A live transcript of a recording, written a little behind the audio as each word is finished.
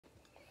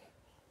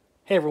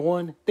Hey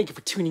everyone, thank you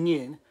for tuning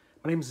in.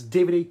 My name is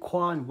David A.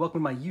 Kwan, and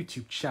welcome to my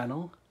YouTube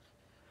channel.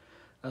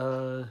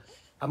 I'm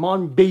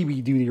on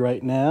baby duty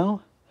right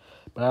now,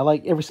 but I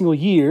like every single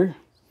year,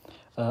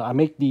 I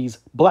make these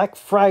Black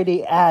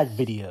Friday ad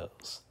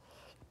videos.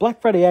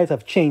 Black Friday ads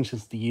have changed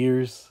since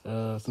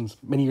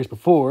many years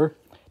before.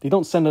 They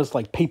don't send us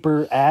like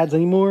paper ads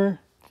anymore.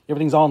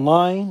 Everything's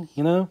online,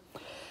 you know?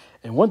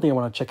 And one thing I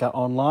want to check out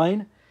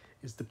online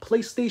is the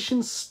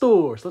PlayStation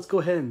Store. So let's go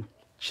ahead and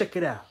check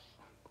it out.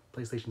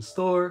 PlayStation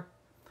Store.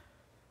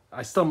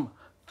 I still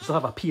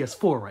have a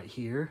PS4 right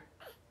here.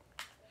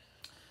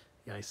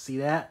 You guys see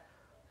that?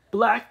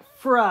 Black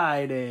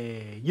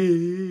Friday.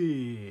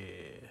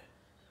 Yeah.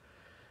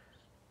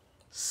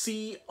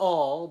 See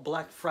all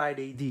Black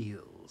Friday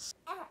deals.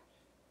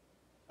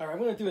 Alright,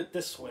 I'm going to do it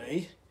this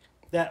way.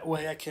 That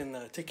way I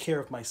can take care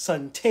of my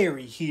son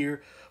Terry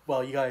here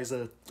while you guys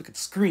look at the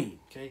screen,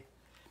 okay?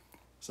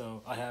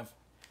 So I have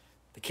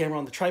the camera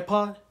on the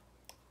tripod,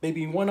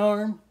 baby in one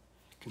arm,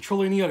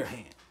 controller in the other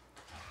hand.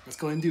 Let's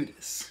go ahead and do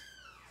this.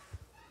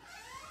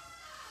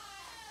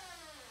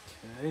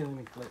 Okay, let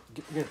me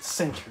get it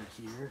centered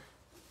here.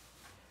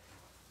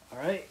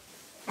 Alright.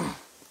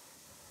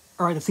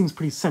 Alright, that seems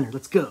pretty centered.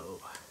 Let's go.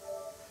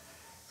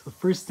 So the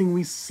first thing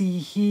we see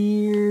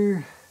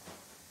here,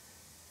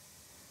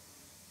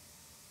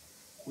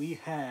 we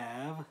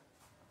have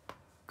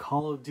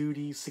Call of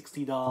Duty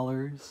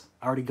 $60.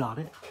 I already got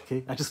it.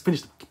 Okay, I just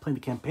finished playing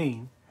the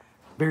campaign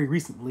very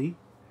recently.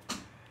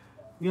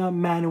 We got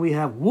Madden, we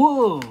have,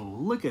 whoa,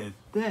 look at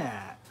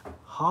that.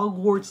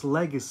 Hogwarts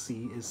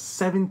Legacy is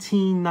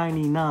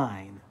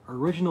 $17.99.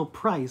 Original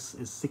price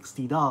is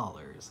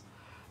 $60.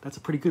 That's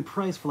a pretty good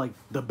price for like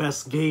the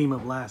best game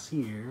of last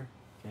year.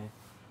 Okay,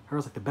 heard it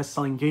was like the best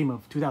selling game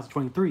of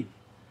 2023.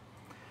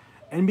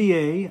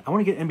 NBA, I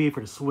want to get NBA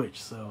for the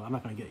Switch, so I'm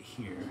not gonna get it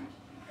here.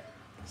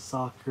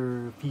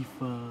 Soccer,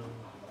 FIFA.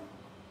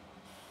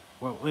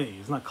 Well, wait,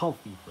 it's not called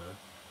FIFA.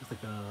 It's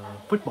like a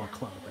football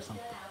club or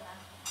something.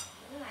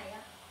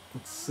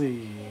 Let's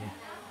see.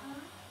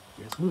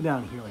 Let's move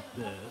down here like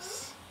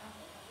this.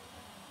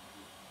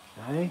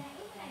 Okay.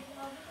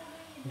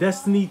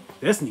 Destiny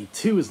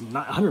 2 is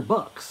not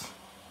 $100.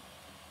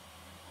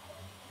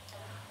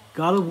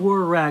 God of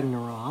War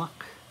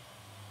Ragnarok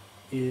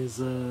is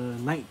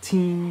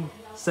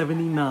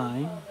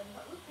 $19.79.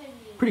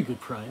 Pretty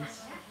good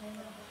price.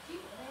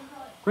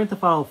 Grand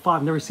Theft Auto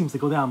 5 never seems to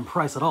go down in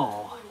price at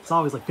all. It's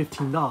always like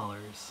 $15.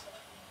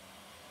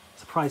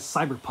 Surprised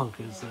Cyberpunk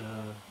is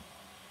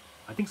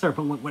I think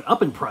Cyberpunk went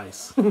up in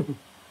price.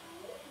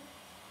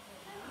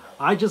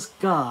 I just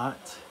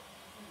got,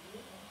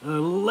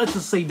 let's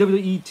just say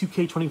WWE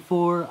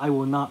 2K24. I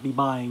will not be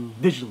buying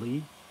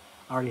digitally.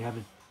 I already have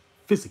it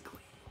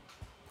physically.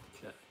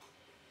 Okay.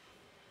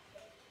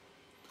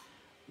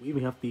 We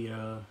even have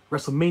the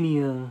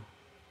WrestleMania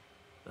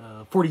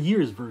 40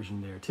 years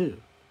version there too.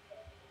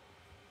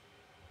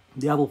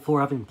 Diablo 4,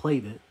 I haven't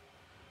played it.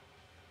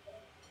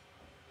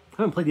 I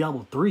haven't played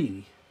Diablo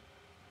 3.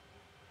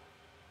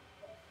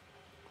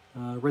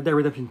 Red Dead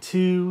Redemption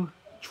 2,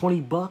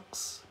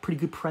 $20. Pretty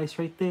good price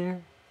right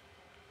there.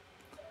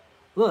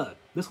 Look,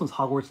 this one's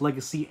Hogwarts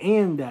Legacy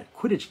and that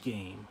Quidditch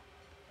game.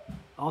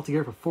 All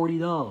together for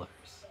 $40.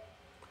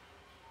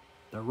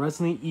 The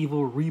Resident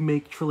Evil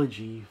Remake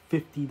Trilogy,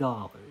 $50.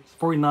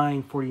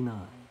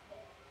 $49.49.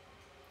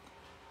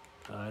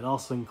 It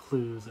also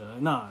includes,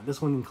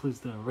 this one includes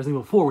the Resident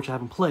Evil 4, which I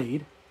haven't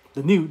played.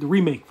 The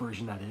remake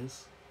version, that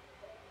is.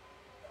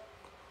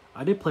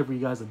 I did play for you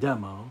guys a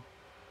demo.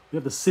 We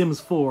have The Sims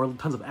 4,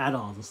 tons of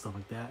add-ons and stuff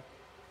like that.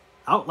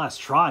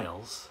 Outlast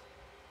Trials.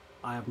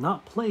 I have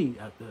not played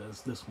at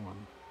this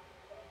one.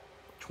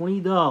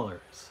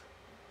 $20.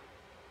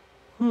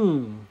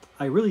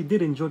 I really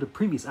did enjoy the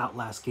previous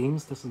Outlast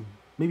games. This is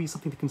maybe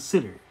something to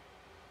consider.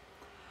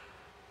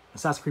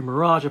 Assassin's Creed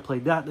Mirage, I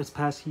played that this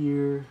past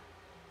year.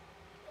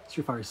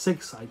 Street Fighter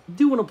 6, I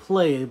do want to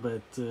play it,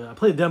 but I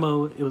played a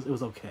demo. It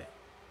was okay.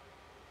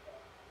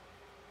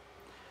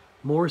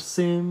 More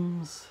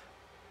Sims.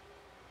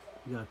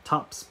 We got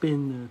Top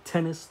Spin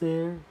Tennis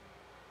there.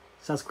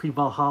 Assassin's Creed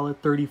Valhalla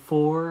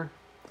 34.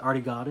 I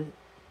already got it.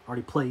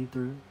 Already played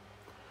through.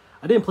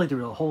 I didn't play through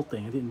the whole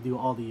thing. I didn't do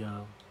all the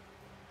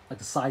like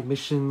the side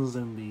missions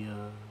and the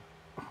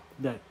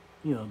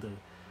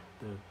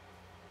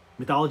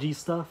mythology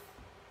stuff.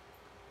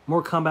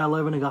 Mortal Kombat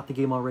 11. I got the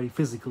game already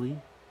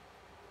physically.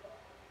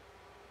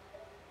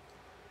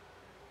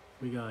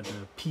 We got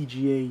a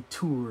PGA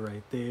Tour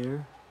right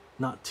there.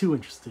 Not too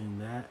interested in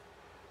that.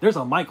 There's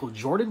a Michael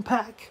Jordan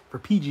pack for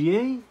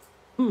PGA.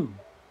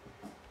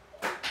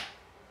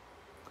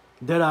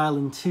 Dead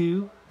Island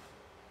 2.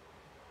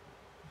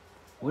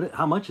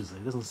 How much is it?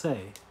 It doesn't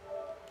say.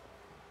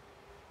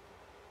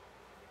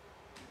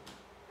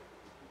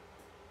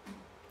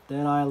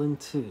 Dead Island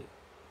 2.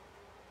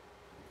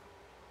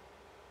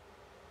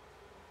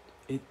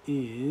 It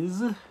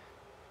is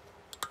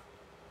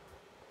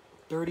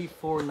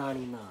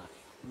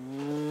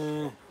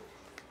 $34.99.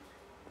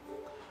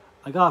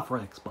 I got it for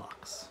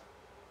Xbox.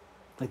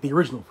 Like the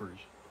original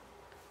version.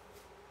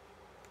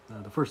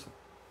 The first one.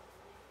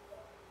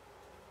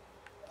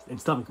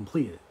 and still haven't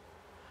completed.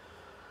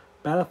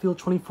 Battlefield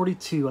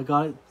 2042, I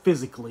got it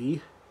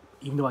physically,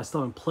 even though I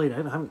still haven't played it. I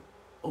haven't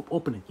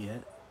opened it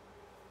yet.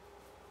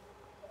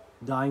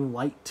 Dying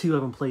Light 2, I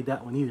haven't played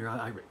that one either.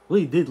 I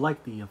really did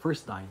like the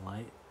first Dying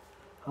Light.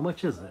 How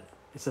much is it?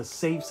 It says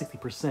save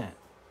 60%.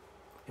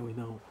 And we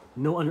know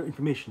no other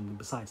information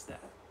besides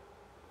that.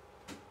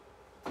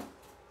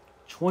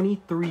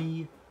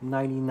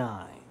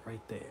 $23.99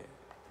 right there.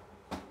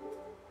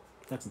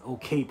 That's an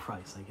okay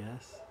price, I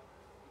guess.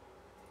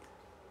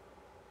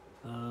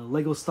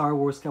 Lego Star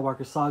Wars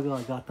Skywalker Saga,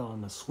 I got that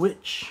on the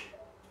Switch.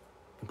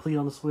 Complete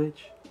on the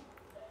Switch.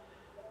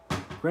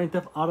 Grand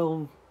Theft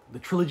Auto, the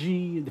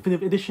Trilogy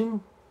Definitive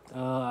Edition.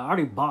 I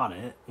already bought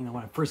it, you know,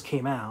 when it first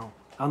came out.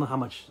 I don't know how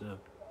much. It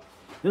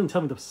doesn't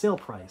tell me the sale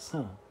price,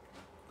 huh?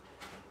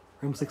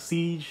 Rainbow Six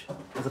Siege,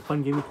 that's a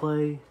fun game to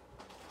play.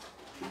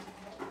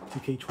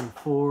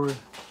 2K24,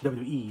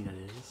 WWE, that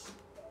is.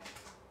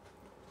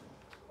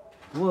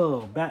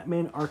 Whoa,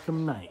 Batman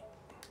Arkham Knight.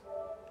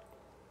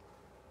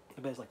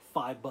 I bet it's like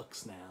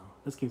 $5 now.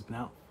 This game's been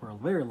out for a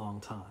very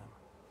long time.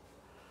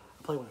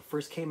 I played when it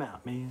first came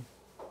out, man.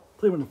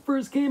 Played when it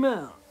first came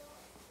out.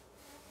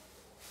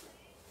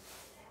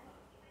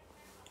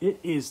 It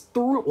is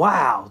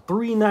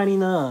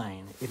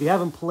 $3.99. If you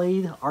haven't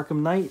played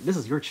Arkham Knight, this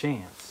is your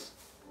chance.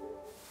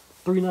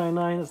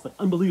 $3.99, that's an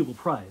unbelievable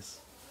price.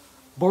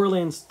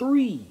 Borderlands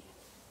 3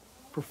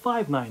 for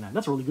 $5.99.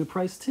 That's a really good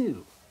price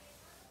too.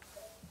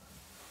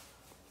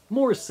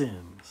 More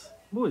Sims.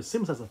 Boy,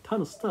 Sims has a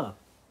ton of stuff.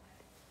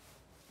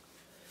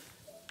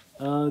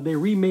 They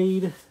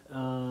remade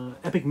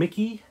Epic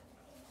Mickey.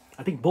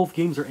 I think both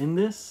games are in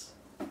this.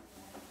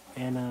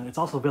 And it's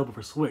also available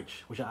for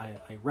Switch, which I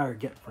rather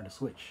get for the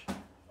Switch.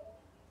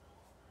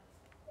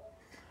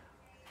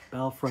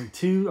 Battlefront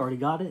 2, already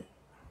got it.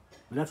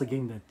 But that's a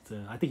game that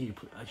I think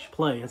I should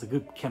play. It's a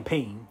good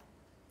campaign.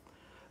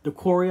 The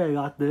Quarry, I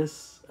got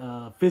this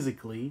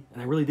physically,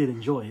 and I really did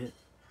enjoy it.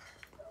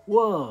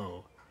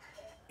 Whoa!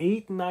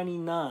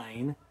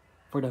 $8.99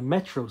 for the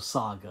Metro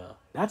Saga.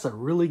 That's a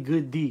really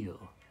good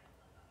deal.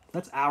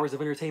 That's hours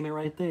of entertainment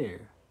right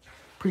there.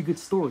 Pretty good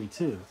story,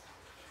 too.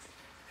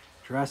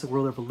 Jurassic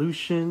World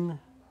Evolution.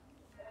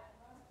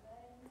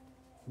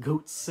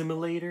 Goat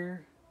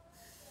Simulator.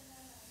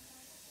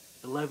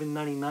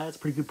 $11.99. That's a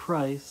pretty good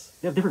price.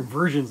 They have different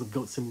versions of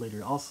Goat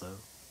Simulator also.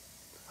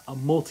 A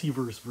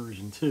multiverse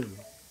version, too.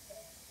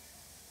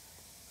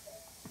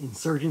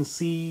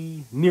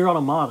 Insurgency. Nier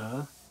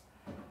Automata.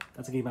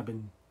 That's a game I've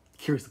been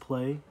curious to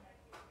play.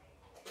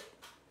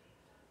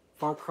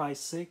 Far Cry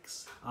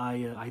 6.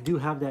 I do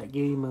have that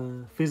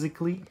game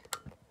physically.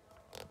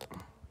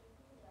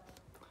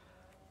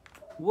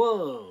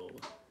 Whoa!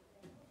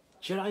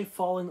 Jedi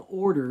Fallen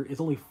Order is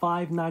only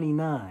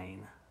 $5.99.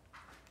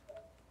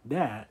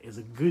 That is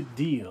a good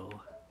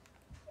deal.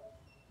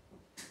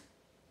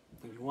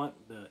 If you want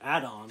the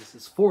add-ons,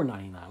 it's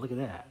 $4.99. Look at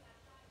that.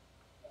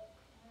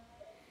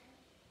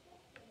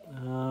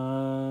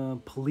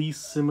 Police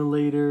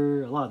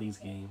Simulator. A lot of these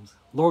games.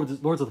 Lords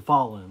of the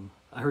Fallen.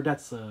 I heard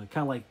that's kind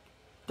of like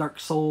Dark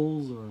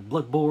Souls or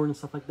Bloodborne and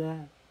stuff like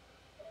that.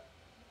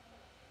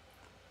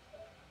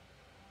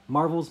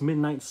 Marvel's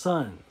Midnight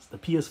Suns. The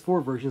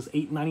PS4 version is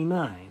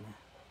 $8.99.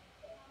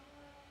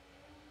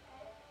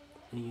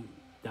 And you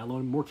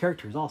download more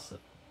characters also.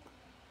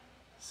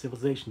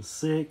 Civilization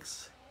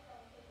 6.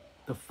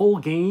 The full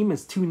game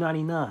is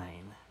 $2.99.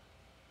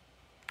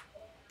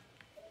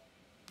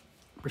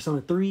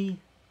 Persona 3.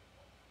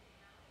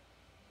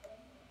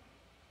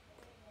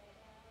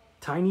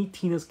 Tiny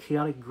Tina's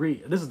Chaotic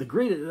Great. This is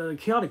the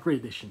Chaotic Great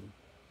Edition.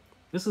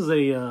 This is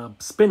a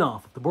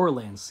spin-off of the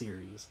Borderlands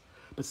series.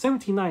 But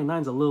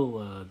 $17.99 is a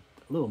little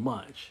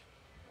much.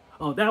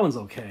 Oh, that one's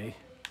okay.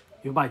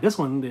 If you buy this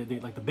one,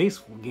 like the base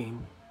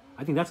game,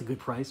 I think that's a good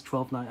price.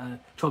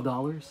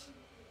 $12.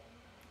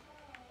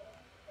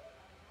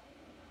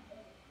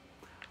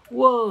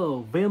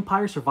 Whoa!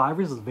 Vampire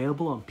Survivors is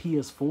available on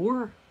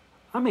PS4?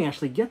 I may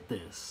actually get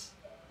this.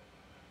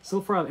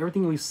 So far,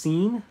 everything we've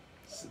seen,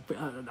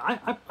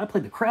 I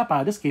played the crap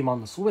out of this game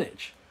on the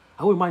Switch.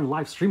 I wouldn't mind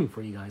live streaming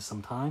for you guys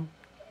sometime.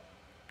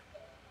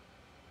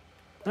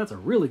 That's a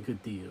really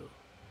good deal.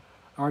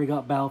 I already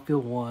got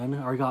Battlefield 1.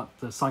 I already got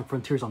the Sonic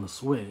Frontiers on the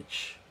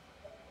Switch.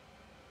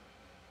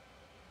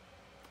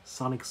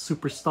 Sonic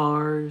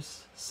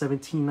Superstars,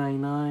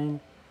 $17.99.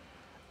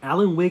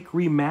 Alan Wake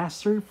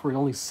Remastered for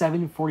only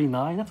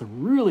 $7.49. That's a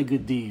really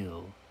good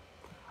deal.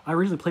 I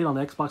originally played on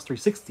the Xbox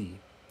 360.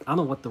 I don't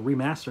know what the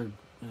remastered,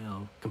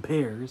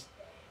 compares.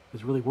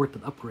 It's really worth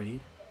the upgrade.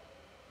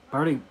 I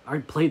already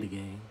played the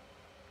game.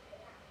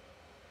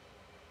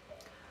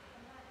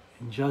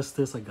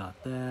 Injustice, I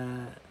got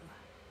that.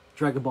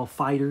 Dragon Ball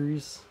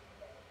Fighters.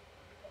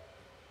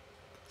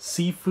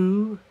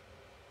 Sifu.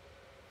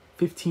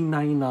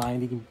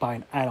 $15.99. You can buy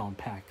an add-on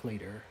pack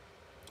later.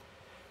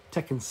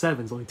 Tekken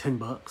 7 is only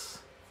 $10.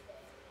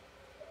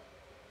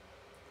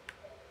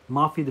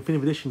 Mafia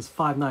Definitive Edition is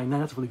 $5.99.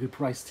 That's a really good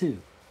price too.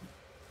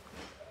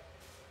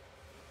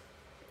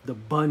 The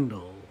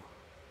bundle.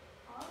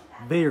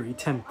 Very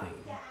tempting.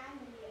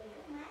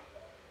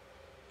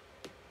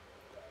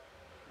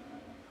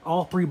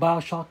 All 3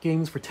 Bioshock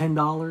games for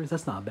 $10.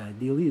 That's not a bad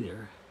deal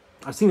either.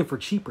 I've seen it for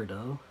cheaper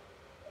though.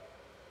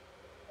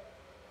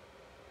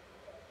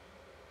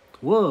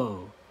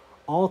 Whoa.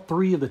 All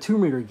 3 of the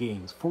Tomb Raider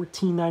games,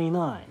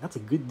 $14.99. That's a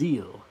good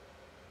deal.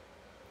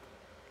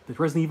 The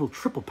Resident Evil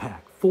triple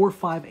pack, 4,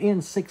 5,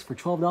 and 6 for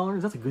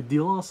 $12. That's a good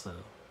deal also.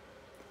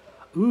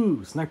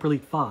 Ooh, Sniper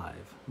Elite 5.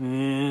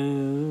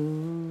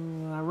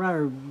 I'd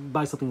rather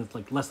buy something that's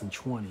like less than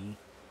 20.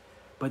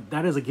 But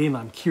that is a game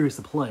I'm curious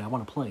to play. I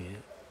want to play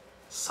it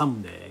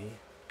someday.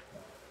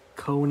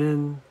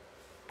 Conan,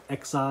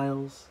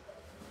 Exiles,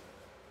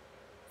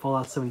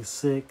 Fallout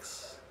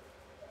 76,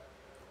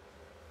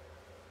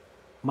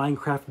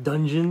 Minecraft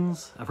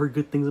Dungeons. I've heard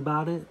good things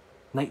about it.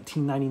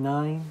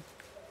 $19.99.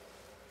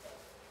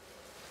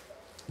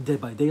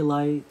 Dead by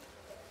Daylight.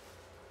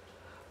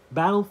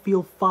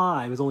 Battlefield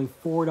 5 is only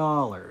 $4.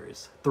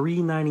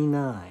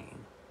 $3.99.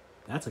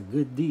 That's a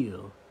good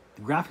deal.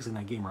 The graphics in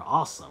that game are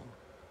awesome.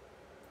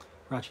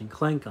 Ratchet and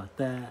Clank got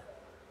that.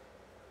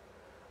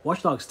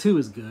 Watch Dogs 2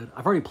 is good.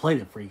 I've already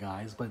played it for you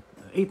guys, but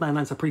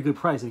 $8.99 is a pretty good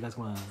price if you guys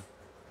want to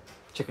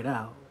check it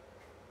out.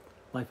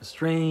 Life is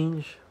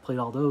Strange. Played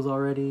all those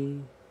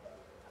already.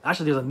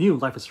 Actually, there's a new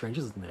Life is Strange,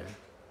 isn't there?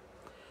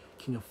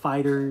 King of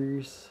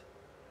Fighters.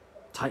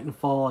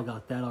 Titanfall, I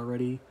got that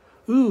already.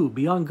 Ooh,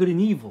 Beyond Good and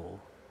Evil.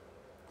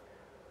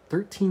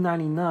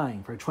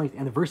 $13.99 for a 20th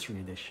Anniversary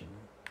Edition.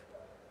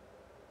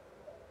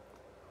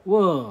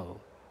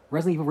 Whoa.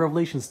 Resident Evil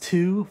Revelations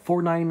 2,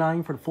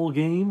 $4.99 for the full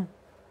game.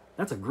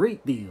 That's a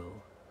great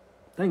deal.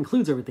 That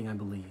includes everything, I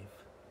believe.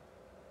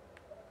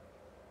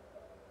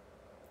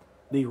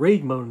 The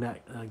raid mode in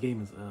that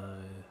game is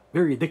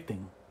very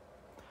addicting.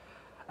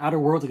 Outer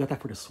Worlds, I got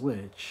that for the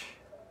Switch.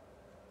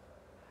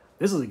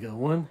 This is a good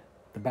one.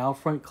 The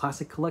Battlefront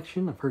Classic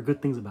Collection. I've heard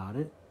good things about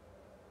it.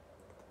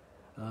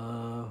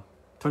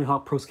 Tony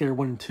Hawk Pro Skater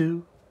 1 and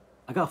 2.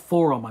 I got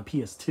 4 on my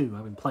PS2.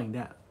 I've been playing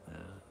that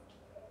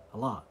a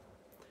lot.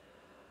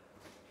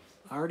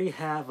 I already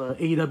have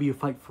AEW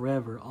Fight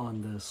Forever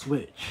on the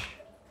Switch.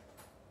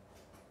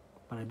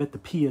 But I bet the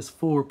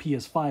PS4,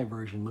 PS5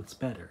 version looks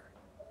better.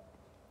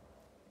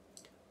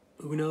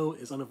 Uno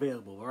is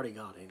unavailable. I already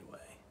got it anyway.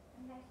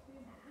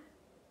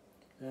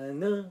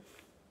 No.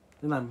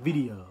 Then I'm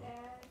video.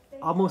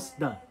 Almost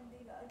done.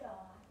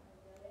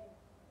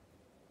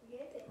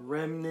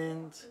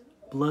 Remnant,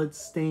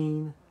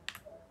 Bloodstain,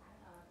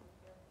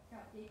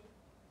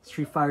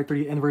 Street Fighter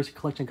 30th Anniversary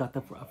Collection. Got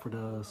that for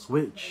the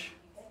Switch.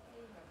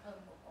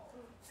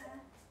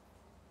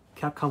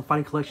 Capcom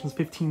Fighting Collections,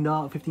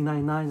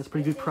 $15.99. That's a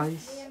pretty good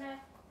price.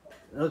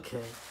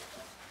 Okay.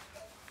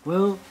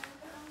 Well,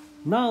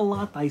 not a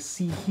lot I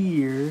see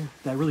here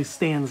that really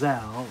stands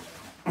out.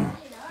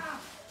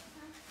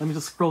 Let me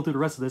just scroll through the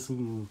rest of this and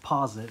you can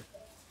pause it.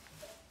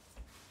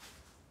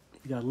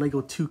 You got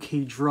Lego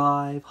 2K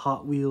Drive,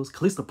 Hot Wheels,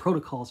 Callisto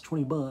Protocol is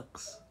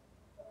 $20.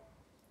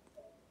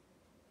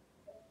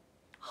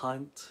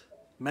 Hunt,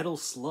 Metal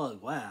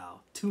Slug, wow,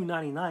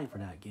 $2.99 for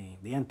that game.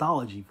 The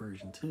anthology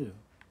version too.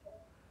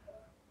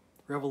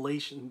 The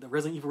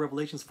Resident Evil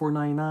Revelations,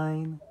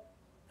 $4.99.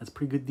 That's a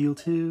pretty good deal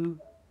too.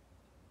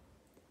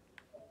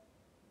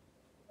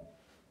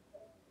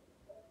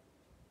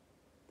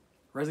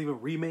 Resident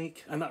Evil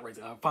Remake,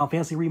 Final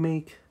Fantasy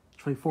Remake,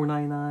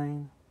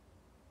 $24.99.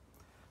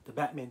 The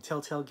Batman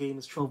Telltale game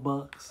is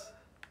 $12.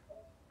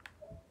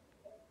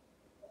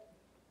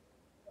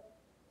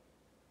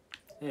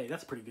 Hey,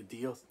 that's a pretty good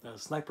deal.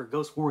 Sniper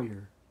Ghost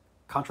Warrior,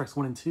 Contracts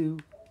 1 and 2,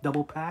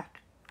 double pack.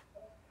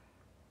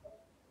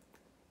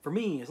 For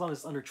me, as long as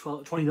it's under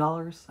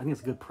 $20, I think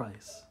it's a good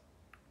price.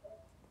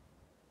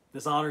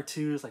 Dishonored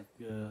 2 is like,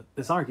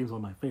 Dishonored game is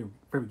one of my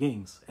favorite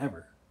games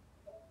ever.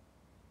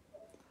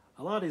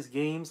 A lot of these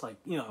games, like,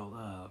 you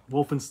know,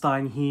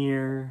 Wolfenstein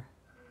here,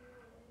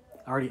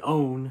 I already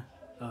own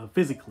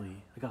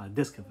physically. I got a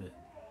disc of it.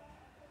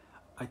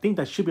 I think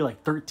that should be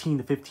like $13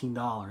 to $15.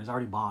 I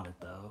already bought it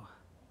though.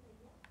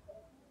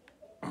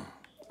 I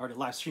already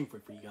live streamed for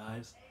it for you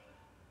guys.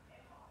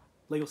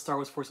 Lego Star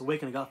Wars Force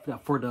Awakens, I got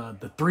for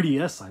the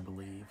 3DS, I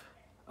believe.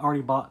 I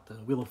already bought the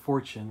Wheel of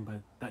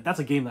Fortune, but that's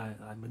a game that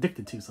I'm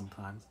addicted to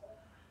sometimes.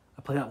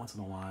 I play that once in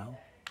a while.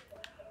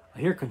 I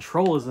hear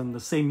Control is in the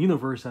same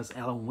universe as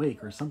Alan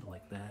Wake or something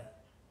like that.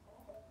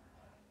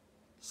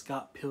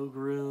 Scott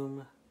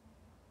Pilgrim,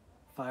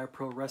 Fire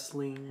Pro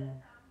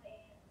Wrestling.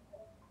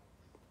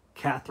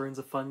 Catherine's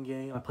a fun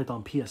game. I played it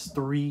on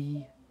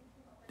PS3.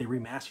 They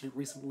remastered it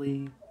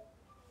recently.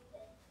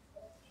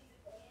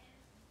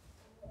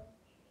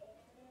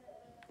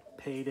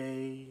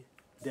 Payday,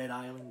 Dead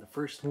Island, the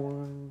first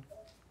one.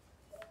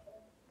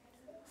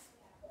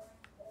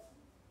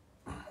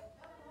 How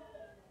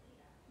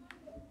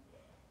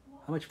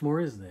much more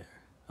is there?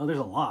 Oh, there's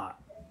a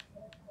lot.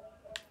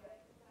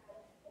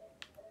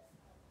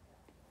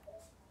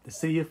 The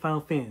City of Final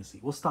Fantasy.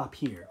 We'll stop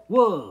here.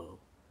 Whoa!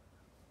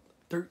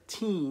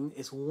 13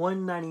 is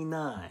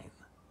 $1.99.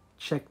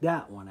 Check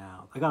that one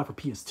out. I got it for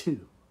PS2.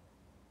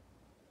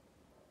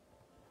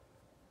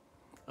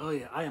 Oh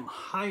yeah, I am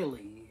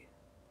highly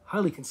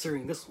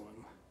considering this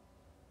one.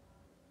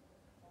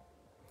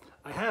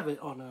 I have it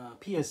on a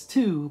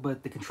PS2,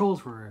 but the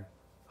controls were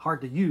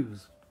hard to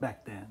use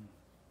back then.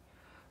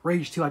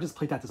 Rage 2, I just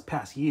played that this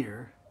past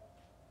year.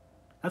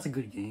 That's a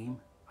good game.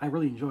 I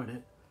really enjoyed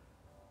it.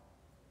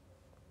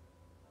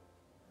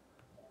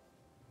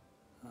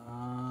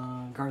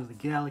 Guardians of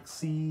the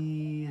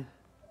Galaxy,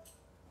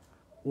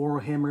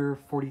 Warhammer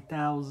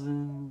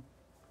 40,000,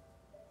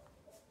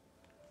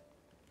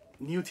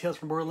 New Tales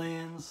from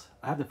Borderlands.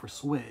 I have that for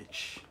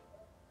Switch.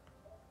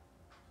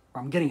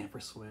 Or I'm getting it for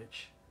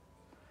Switch.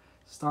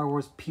 Star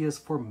Wars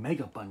PS4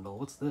 Mega Bundle.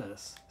 What's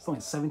this? It's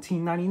only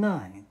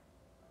 $17.99.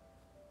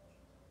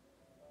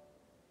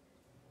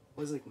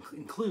 What does it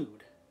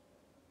include?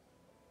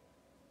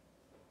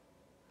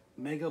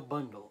 Mega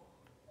Bundle.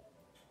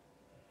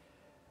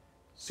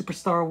 Super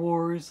Star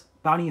Wars,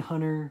 Bounty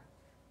Hunter,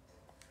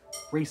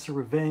 Racer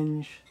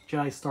Revenge,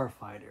 Jedi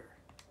Starfighter.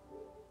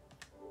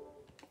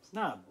 It's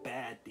not a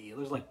bad deal.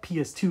 There's like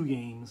PS2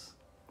 games.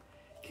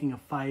 King of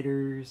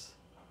Fighters,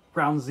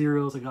 Ground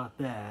Zeroes, I got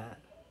that.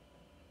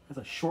 That's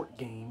a short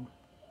game.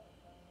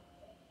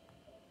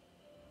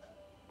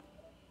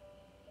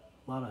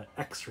 A lot of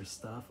extra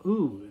stuff.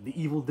 Ooh, the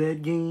Evil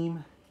Dead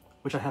game,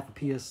 which I have for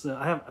PS.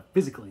 I have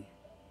physically.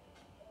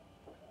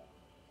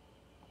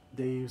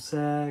 Deus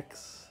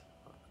Ex.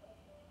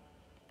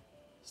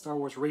 Star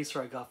Wars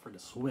Racer I got for the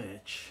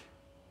Switch.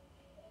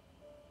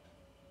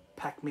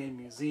 Pac-Man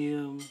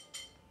Museum.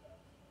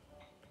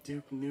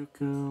 Duke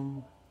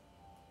Nukem.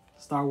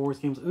 Star Wars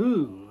games.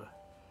 Ooh.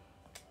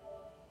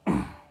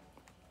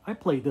 I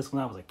played this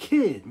when I was a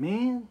kid,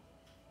 man.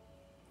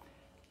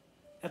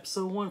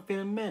 Episode 1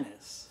 Phantom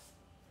Menace.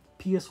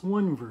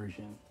 PS1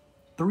 version.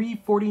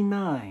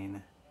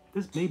 $3.49.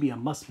 This may be a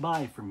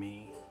must-buy for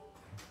me.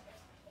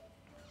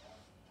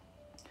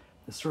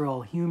 Destroy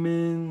All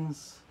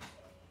Humans.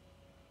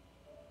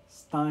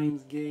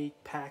 Steins Gate,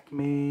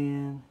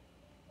 Pac-Man,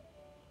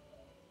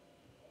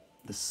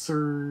 The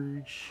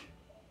Surge.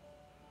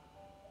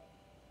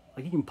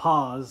 Like, you can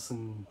pause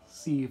and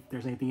see if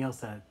there's anything else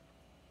that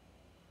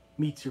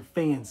meets your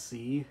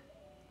fancy.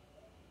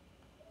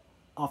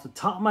 Off the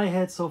top of my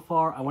head so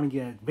far, I want to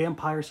get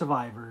Vampire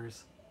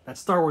Survivors, that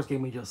Star Wars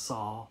game we just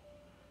saw.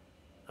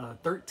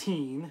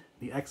 13,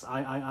 the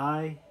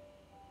XIII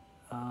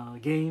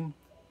game.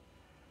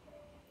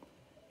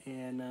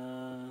 And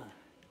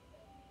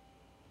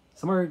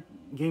some other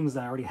games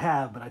that I already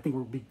have, but I think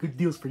would be good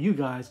deals for you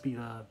guys, be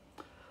the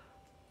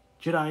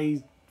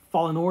Jedi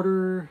Fallen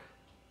Order,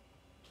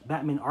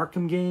 Batman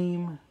Arkham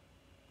game,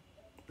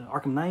 the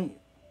Arkham Knight.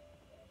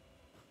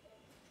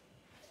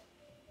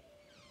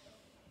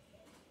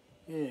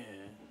 Yeah.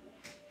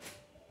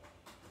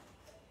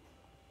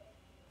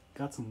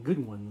 Got some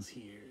good ones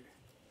here.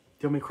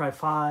 Devil May Cry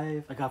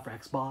 5, I got for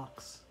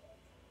Xbox.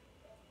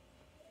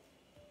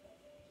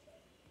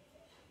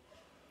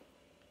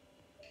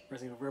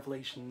 Resident Evil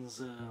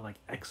Revelations, like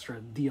extra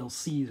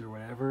DLCs or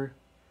whatever.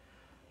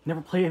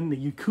 Never played any of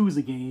the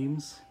Yakuza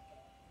games.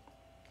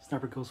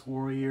 Sniper Ghost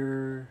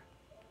Warrior.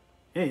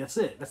 Hey, that's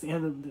it. That's the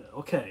end of the...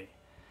 Okay.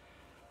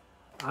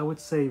 I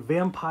would say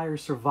Vampire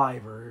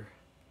Survivor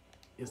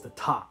is the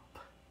top.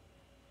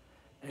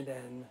 And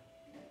then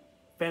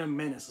Phantom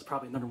Menace is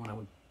probably another one I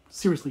would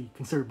seriously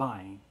consider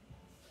buying.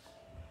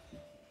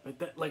 But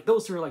that, like,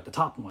 those are like the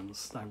top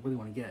ones that I really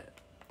want to get.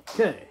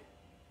 Okay.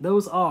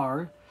 Those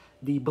are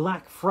the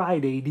Black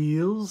Friday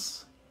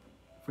deals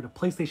for the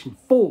PlayStation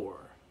 4.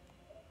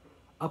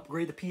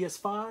 Upgrade the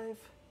PS5?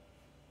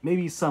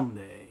 Maybe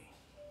someday.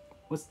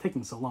 What's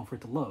taking so long for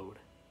it to load?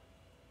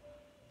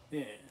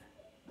 Yeah.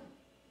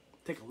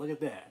 Take a look at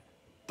that.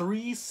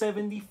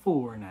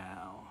 $374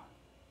 now.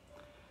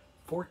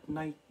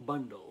 Fortnite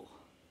bundle.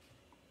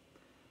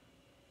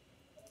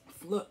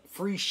 Look,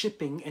 free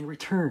shipping and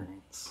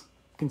returns.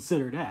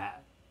 Consider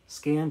that.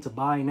 Scan to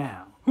buy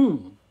now.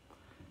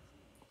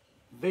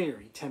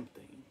 Very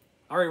tempting.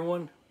 Alright,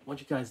 everyone. I want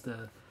to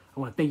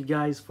thank you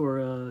guys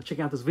for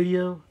checking out this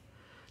video.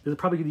 This is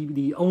probably going to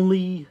be the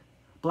only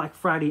Black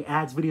Friday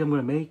ads video I'm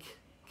going to make.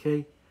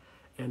 Okay?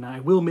 And I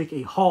will make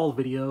a haul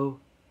video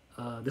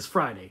this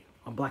Friday,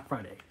 on Black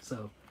Friday.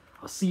 So,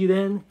 I'll see you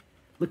then.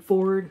 Look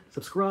forward,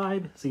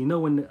 subscribe, so you know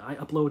when I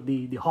upload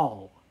the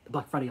haul, the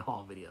Black Friday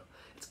haul video.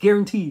 It's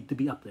guaranteed to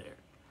be up there.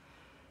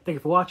 Thank you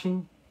for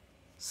watching.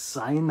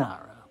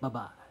 Sayonara.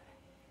 Bye-bye.